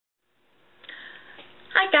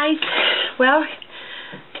guys, well,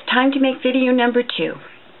 it's time to make video number 2.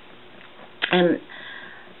 And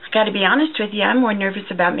I gotta be honest with you, I'm more nervous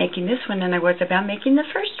about making this one than I was about making the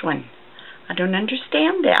first one. I don't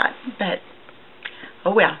understand that, but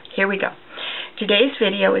oh well, here we go. Today's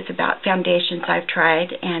video is about foundations I've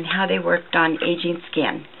tried and how they worked on aging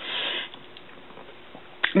skin.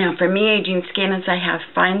 Now for me, aging skin is I have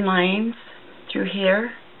fine lines through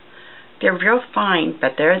here. They're real fine,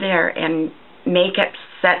 but they're there, and makeup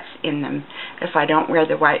sets in them. If I don't wear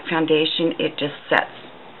the white foundation, it just sets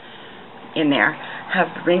in there. I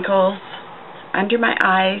have wrinkles under my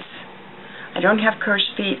eyes. I don't have crow's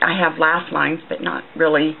feet. I have laugh lines, but not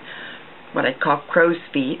really what I call crow's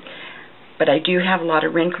feet. But I do have a lot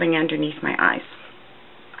of wrinkling underneath my eyes.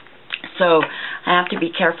 So I have to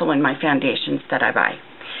be careful in my foundations that I buy.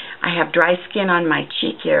 I have dry skin on my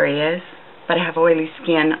cheek areas, but I have oily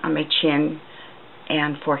skin on my chin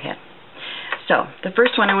and forehead. So the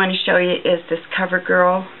first one I want to show you is this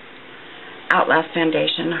CoverGirl Outlast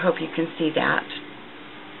Foundation. I hope you can see that.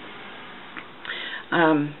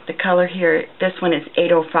 The color here, this one is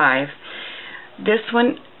 805. This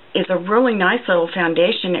one is a really nice little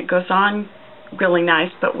foundation. It goes on really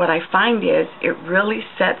nice, but what I find is it really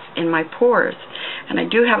sets in my pores. And I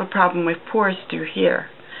do have a problem with pores through here.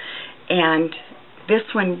 And this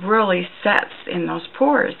one really sets in those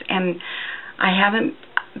pores. And I haven't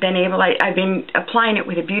been able, I've been applying it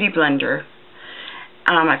with a beauty blender.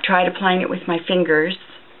 I've tried applying it with my fingers.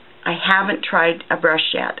 I haven't tried a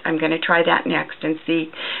brush yet. I'm going to try that next and see,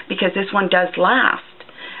 because this one does last,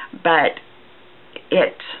 but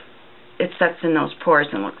it sets in those pores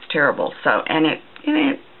and looks terrible. So, and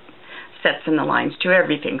it sets in the lines too.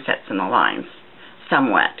 Everything sets in the lines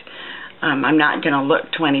somewhat. I'm not going to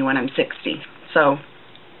look 20 when I'm 60. So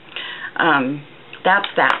that's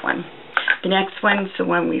that one. The next one's the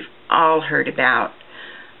one we've all heard about,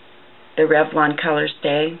 the Revlon Color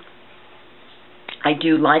Stay. I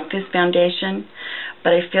do like this foundation,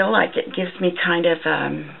 but I feel like it gives me kind of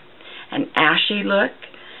an ashy look.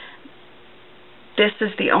 This is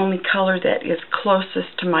the only color that is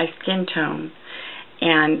closest to my skin tone,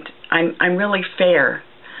 and I'm really fair.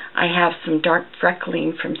 I have some dark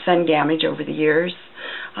freckling from sun damage over the years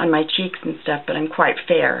on my cheeks and stuff, but I'm quite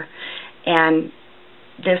fair. And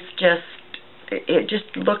this it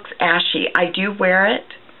just looks ashy. I do wear it,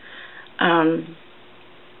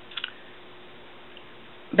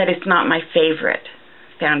 but it's not my favorite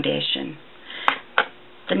foundation.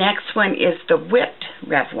 The next one is the Whipped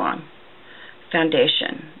Revlon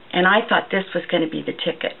Foundation, and I thought this was going to be the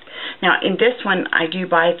ticket. Now in this one, I do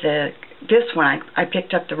buy this one, I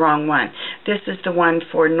picked up the wrong one. This is the one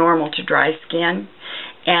for normal to dry skin,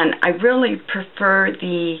 and I really prefer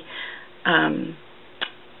the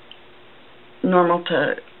normal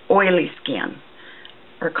to oily skin,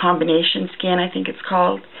 or combination skin, I think it's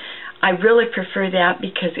called. I really prefer that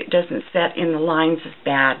because it doesn't set in the lines as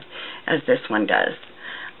bad as this one does.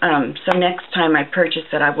 So next time I purchase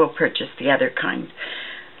it, I will purchase the other kind.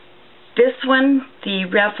 This one, the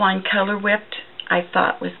Revlon Color Whipped, I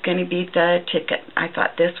thought was going to be the ticket. I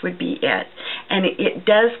thought this would be it. And it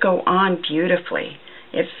does go on beautifully.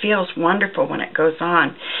 It feels wonderful when it goes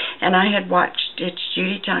on. And I had watched It's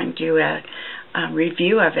Judy Time do a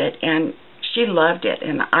review of it, and she loved it,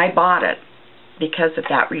 and I bought it because of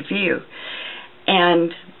that review.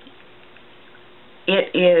 And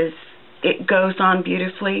it goes on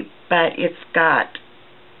beautifully, but it's got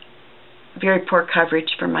very poor coverage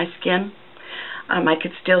for my skin. I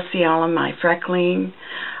could still see all of my freckling.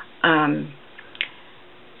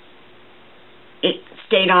 It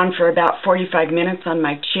stayed on for about 45 minutes on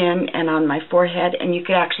my chin and on my forehead, and you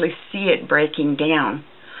could actually see it breaking down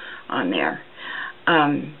on there.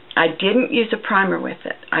 I didn't use a primer with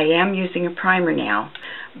it. I am using a primer now,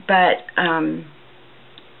 but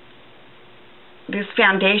this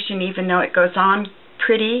foundation, even though it goes on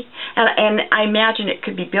pretty, and I imagine it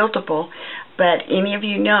could be buildable, but any of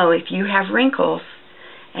you know, if you have wrinkles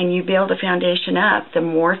and you build a foundation up, the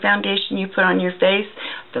more foundation you put on your face,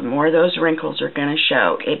 the more those wrinkles are going to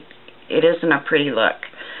show. It isn't a pretty look.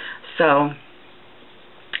 So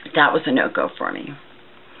that was a no-go for me.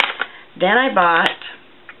 Then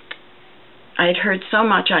I'd heard so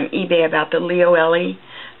much on eBay about the Leo Ellie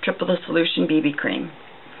Triple the Solution BB Cream.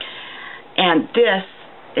 And this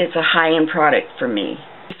is a high-end product for me.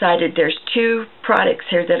 There's two products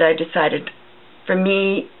here that I decided, for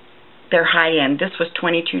me, they're high-end. This was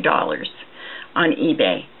 $22 on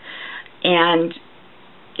eBay. And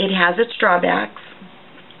it has its drawbacks.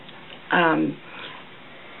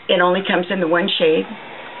 It only comes in the one shade.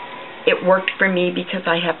 It worked for me because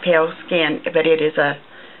I have pale skin, but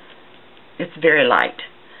it's very light.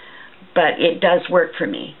 but it does work for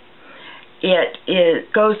me.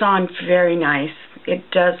 It goes on very nice. It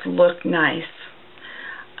does look nice.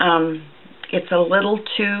 It's a little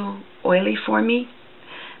too oily for me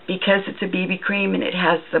because it's a BB cream and it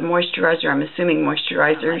has the moisturizer. I'm assuming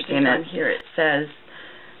moisturizers in it. Here it says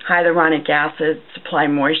hyaluronic acid, supply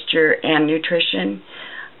moisture and nutrition.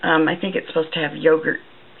 I think it's supposed to have yogurt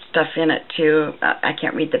stuff in it too. I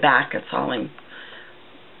can't read the back. It's all in,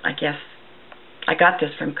 I guess, I got this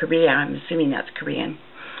from Korea. I'm assuming that's Korean.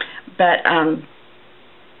 But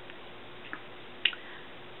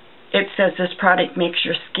it says this product makes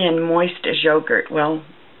your skin moist as yogurt. Well,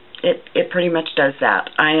 it pretty much does that.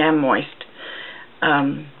 I am moist.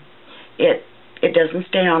 It doesn't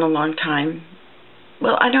stay on a long time.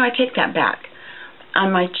 Well, I know, I take that back.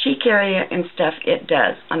 On my cheek area and stuff, it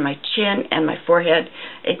does. On my chin and my forehead,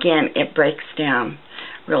 again, it breaks down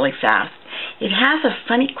really fast. It has a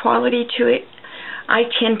funny quality to it. I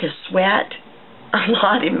tend to sweat a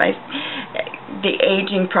lot in the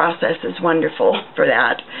aging process is wonderful for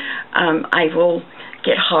that. I will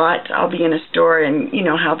get hot. I'll be in a store and you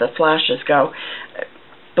know how the flashes go.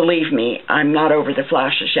 Believe me, I'm not over the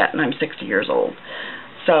flashes yet and I'm 60 years old.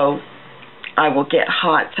 So I will get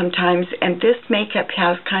hot sometimes, and this makeup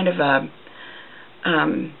has kind of a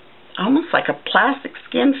almost like a plastic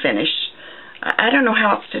skin finish. I don't know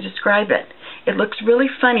how else to describe it. It looks really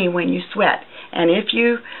funny when you sweat, and if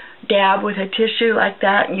you dab with a tissue like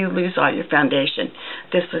that, you lose all your foundation.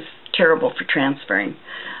 This is terrible for transferring.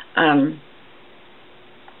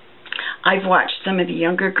 I've watched some of the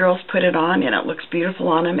younger girls put it on, and it looks beautiful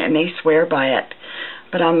on them, and they swear by it.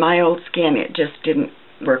 But on my old skin, it just didn't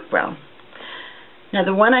work well. Now,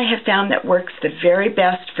 the one I have found that works the very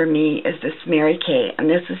best for me is this Mary Kay, and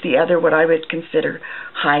this is the other what I would consider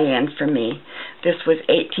high-end for me. This was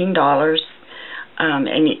 $18,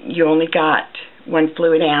 and you only got 1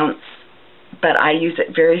 fluid ounce, but I use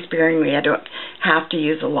it very sparingly. I don't have to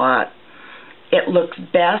use a lot. It looks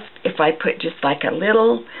best if I put just like a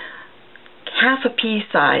little half a pea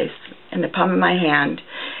size in the palm of my hand,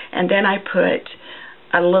 and then I put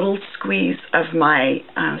a little squeeze of my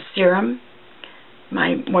serum,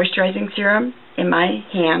 my moisturizing serum, in my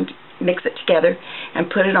hand, mix it together, and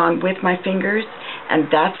put it on with my fingers, and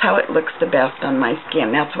that's how it looks the best on my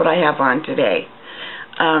skin. That's what I have on today.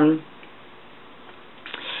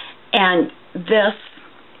 And this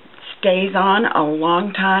stays on a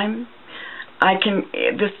long time.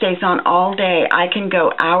 This stays on all day. I can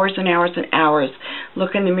go hours and hours and hours,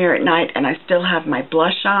 look in the mirror at night, and I still have my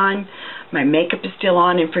blush on. My makeup is still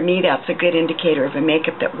on, and for me, that's a good indicator of a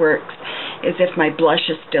makeup that works, is if my blush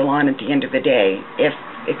is still on at the end of the day.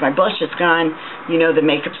 If my blush is gone, you know the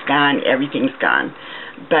makeup's gone, everything's gone.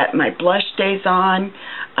 But my blush stays on.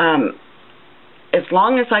 As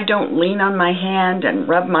long as I don't lean on my hand and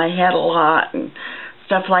rub my head a lot and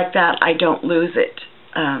stuff like that, I don't lose it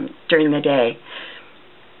during the day.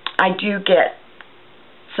 I do get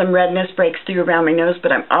some redness breaks through around my nose,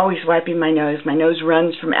 but I'm always wiping my nose. My nose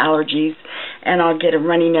runs from allergies, and I'll get a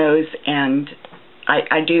runny nose, and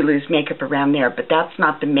I do lose makeup around there, but that's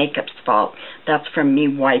not the makeup's fault. That's from me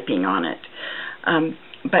wiping on it.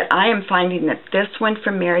 But I am finding that this one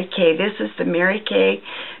from Mary Kay, this is the Mary Kay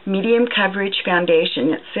Medium Coverage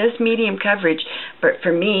Foundation. It says medium coverage, but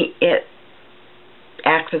for me, it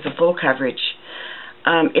acts as a full coverage.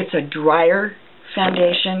 It's a drier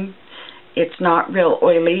foundation. It's not real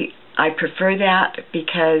oily. I prefer that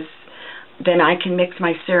because then I can mix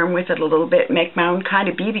my serum with it a little bit, make my own kind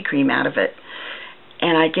of BB cream out of it.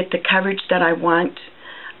 And I get the coverage that I want.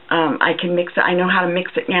 I can mix it. I know how to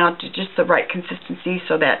mix it now to just the right consistency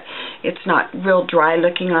so that it's not real dry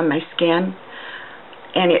looking on my skin.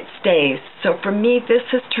 And it stays. So for me, this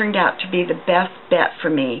has turned out to be the best bet for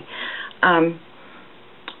me.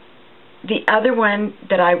 The other one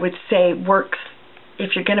that I would say works,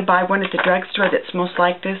 if you're going to buy one at the drugstore that smells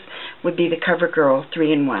like this, would be the CoverGirl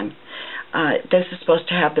 3-in-1. This is supposed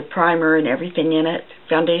to have the primer and everything in it,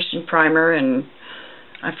 foundation primer, and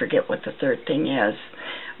I forget what the third thing is.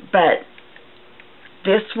 But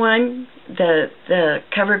this one, the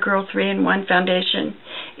CoverGirl 3-in-1 foundation,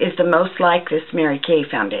 is the most like this Mary Kay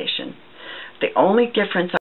foundation. The only difference